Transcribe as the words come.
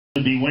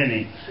to be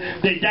winning.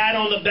 They died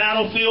on the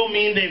battlefield,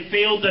 meaning they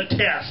failed the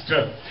test.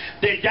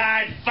 They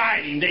died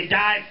fighting. They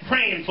died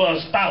praying for a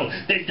spouse.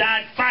 They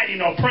died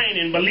fighting or praying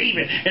and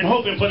believing and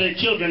hoping for their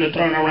children to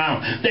turn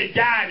around. They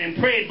died and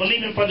prayed,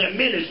 believing for their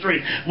ministry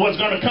was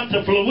going to come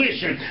to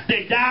fruition.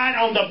 They died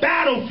on the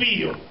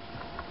battlefield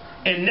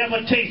and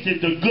never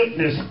tasted the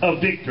goodness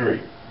of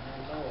victory.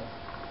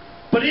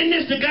 But isn't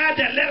this the God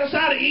that led us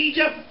out of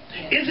Egypt?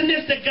 Isn't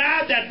this the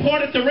God that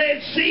parted the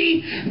Red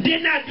Sea?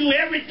 Didn't I do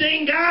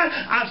everything, God?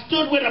 I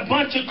stood with a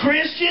bunch of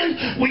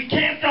Christians. We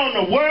camped on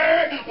the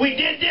Word. We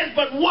did this,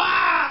 but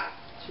why?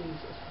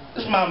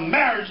 Is my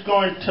marriage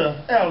going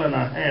to hell in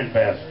a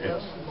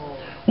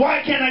handbasket?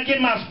 Why can't I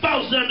get my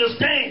spouse to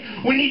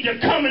understand we need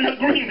to come in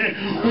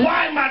agreement?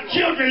 Why are my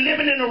children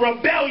living in a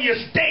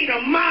rebellious state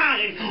of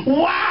mind?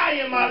 Why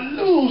am I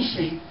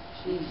losing?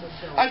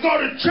 I go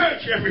to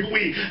church every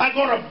week. I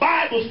go to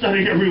Bible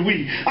study every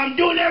week. I'm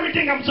doing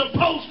everything I'm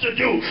supposed to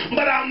do,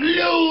 but I'm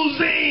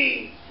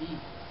losing.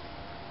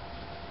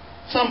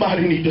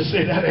 Somebody need to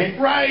say that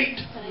ain't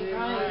right.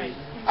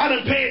 I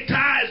done paid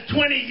tithes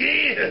 20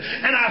 years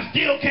and I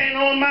still can't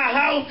own my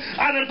house.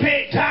 I done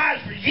paid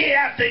tithes for year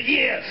after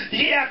year,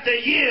 year after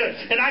year,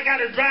 and I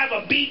got to drive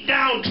a beat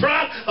down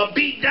truck, a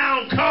beat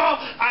down car.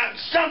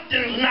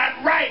 Something's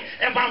not right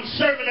if I'm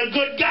serving a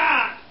good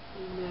God.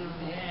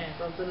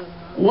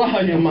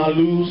 Why am I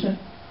losing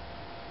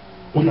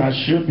when I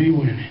should be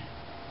winning?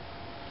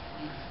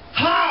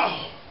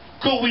 How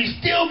could we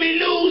still be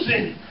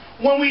losing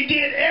when we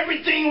did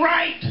everything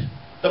right?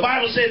 The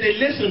Bible says they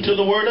listened to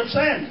the word of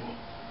Samuel.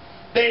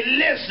 They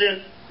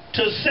listened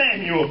to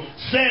Samuel.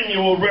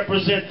 Samuel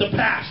represents the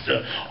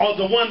pastor, or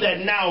the one that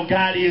now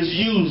God is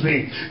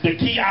using. The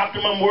key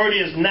optimum word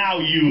is now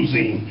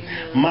using.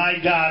 My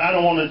God, I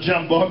don't want to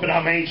jump off, but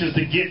I'm anxious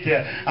to get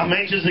there. I'm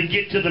anxious to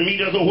get to the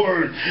meat of the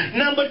word.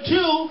 Number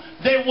two,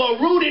 they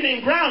were rooted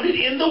and grounded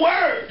in the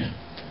word.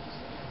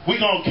 We're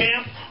going to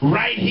camp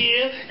right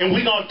here, and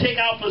we're going to take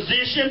our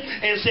position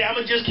and say, I'm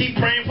going to just keep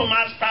praying for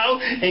my spouse,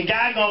 and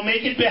God's going to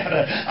make it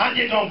better. I'm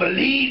just going to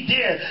believe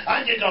this.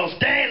 I'm just going to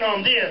stand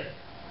on this.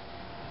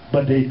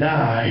 But they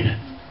died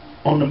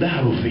on the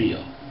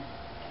battlefield.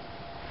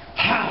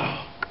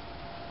 How?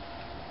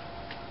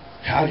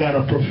 I got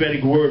a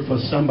prophetic word for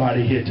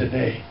somebody here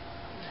today.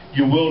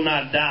 You will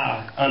not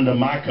die under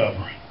my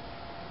covering.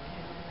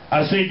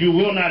 I said you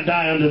will not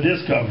die under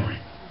this covering.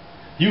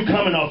 You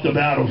coming off the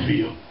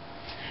battlefield.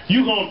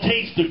 You're going to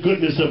taste the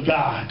goodness of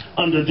God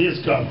under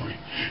this covering.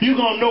 You're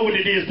going to know what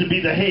it is to be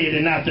the head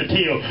and not the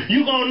tail.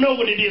 You're going to know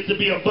what it is to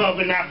be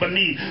above and not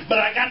beneath. But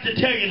I got to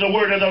tell you the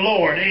word of the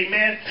Lord.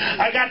 Amen.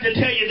 I got to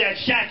tell you that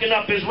shacking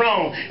up is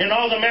wrong. And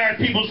all the married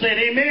people said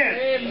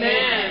amen.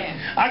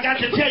 Amen. I got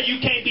to tell you,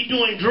 you can't be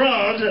doing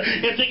drugs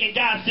and thinking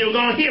God's still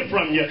going to hear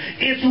from you.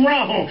 It's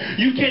wrong.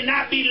 You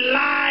cannot be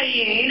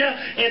lying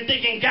and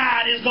thinking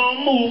God is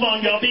going to move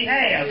on your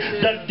behalf.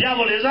 The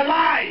devil is a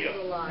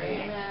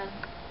liar.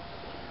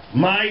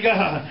 My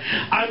God,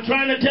 I'm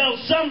trying to tell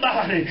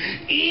somebody,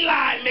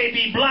 Eli may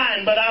be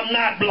blind, but I'm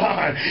not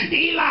blind.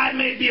 Eli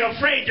may be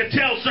afraid to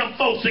tell some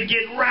folks to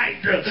get right,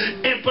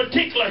 in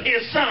particular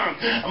his son.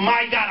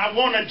 My God, I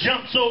want to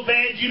jump so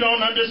bad you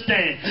don't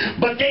understand.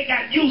 But they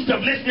got used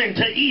to listening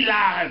to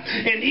Eli,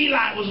 and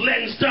Eli was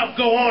letting stuff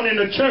go on in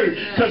the church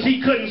because he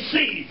couldn't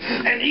see.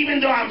 And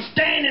even though I'm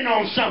standing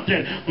on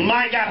something,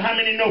 my God, how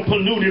many know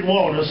polluted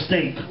water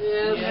stink?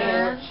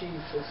 Yes.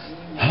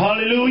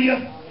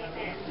 Hallelujah.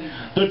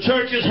 The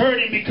church is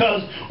hurting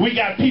because we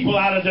got people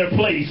out of their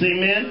place.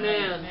 Amen?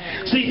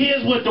 Amen. See,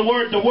 here's what the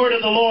word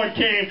of the Lord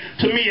came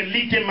to me and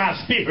leaped in my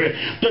spirit.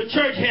 The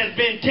church has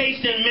been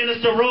tasting,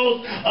 Minister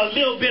Rose, a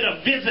little bit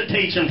of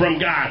visitation from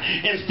God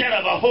instead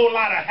of a whole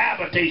lot of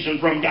habitation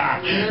from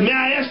God. Amen. May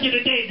I ask you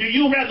today, do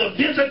you rather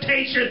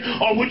visitation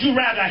or would you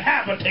rather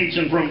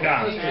habitation from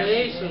God?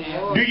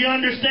 Do you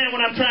understand what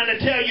I'm trying to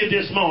tell you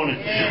this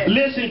morning?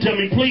 Listen to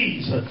me,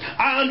 please.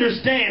 I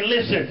understand.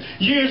 Listen,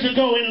 years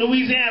ago in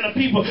Louisiana,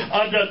 people...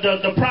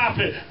 the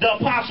prophet, the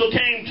apostle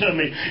came to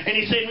me and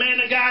he said,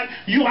 man of God,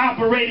 you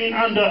operating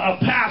under a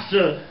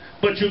pastor,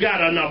 but you got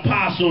an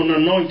apostle and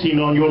anointing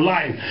on your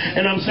life.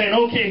 And I'm saying,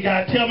 okay,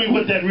 God, tell me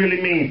what that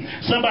really means.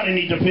 Somebody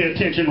need to pay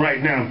attention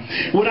right now.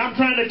 What I'm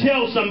trying to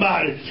tell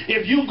somebody,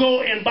 if you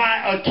go and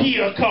buy a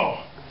Kia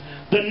car,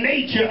 the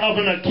nature of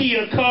an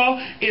Kia car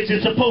is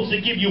it's supposed to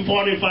give you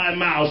 45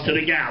 miles to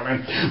the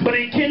gallon. But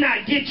it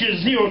cannot get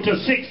you 0 to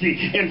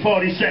 60 in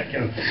 40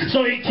 seconds.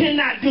 So it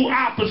cannot do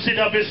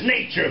opposite of its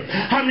nature.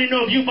 How many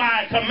know if you buy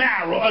a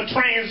Camaro, a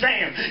Trans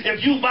Am,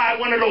 if you buy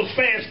one of those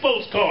fast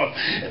sports cars,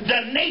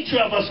 the nature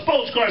of a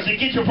sports car is to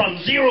get you from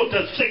 0 to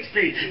 60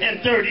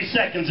 in 30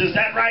 seconds. Is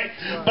that right?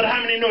 But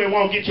how many know it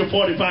won't get you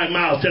 45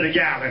 miles to the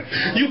gallon?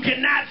 You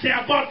cannot say,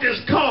 I bought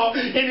this car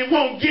and it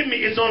won't give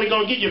me, it's only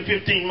going to give you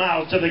 15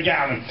 miles to the gallon.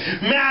 talent.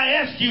 May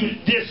I ask you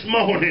this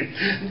morning,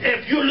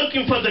 if you're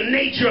looking for the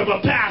nature of a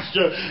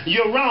pastor,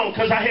 you're wrong,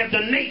 because I have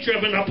the nature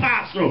of an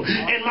apostle,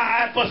 and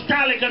my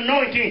apostolic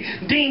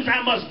anointing deems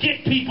I must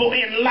get people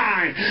in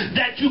line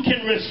that you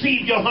can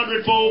receive your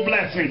hundredfold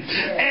blessing.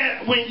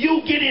 And when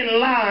you get in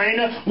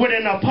line with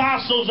an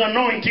apostle's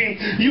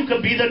anointing, you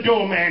could be the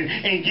doorman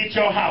and get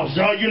your house.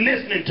 Are you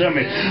listening to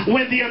me?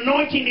 When the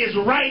anointing is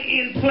right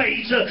in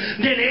place,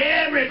 then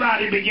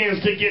everybody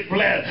begins to get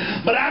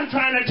blessed. But I'm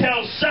trying to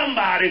tell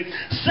somebody,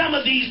 some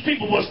of these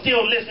people were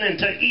still listening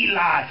to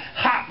Eli,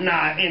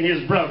 Hophni, and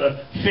his brother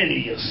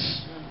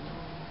Phineas.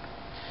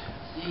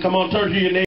 Come on, turn to your neighbor.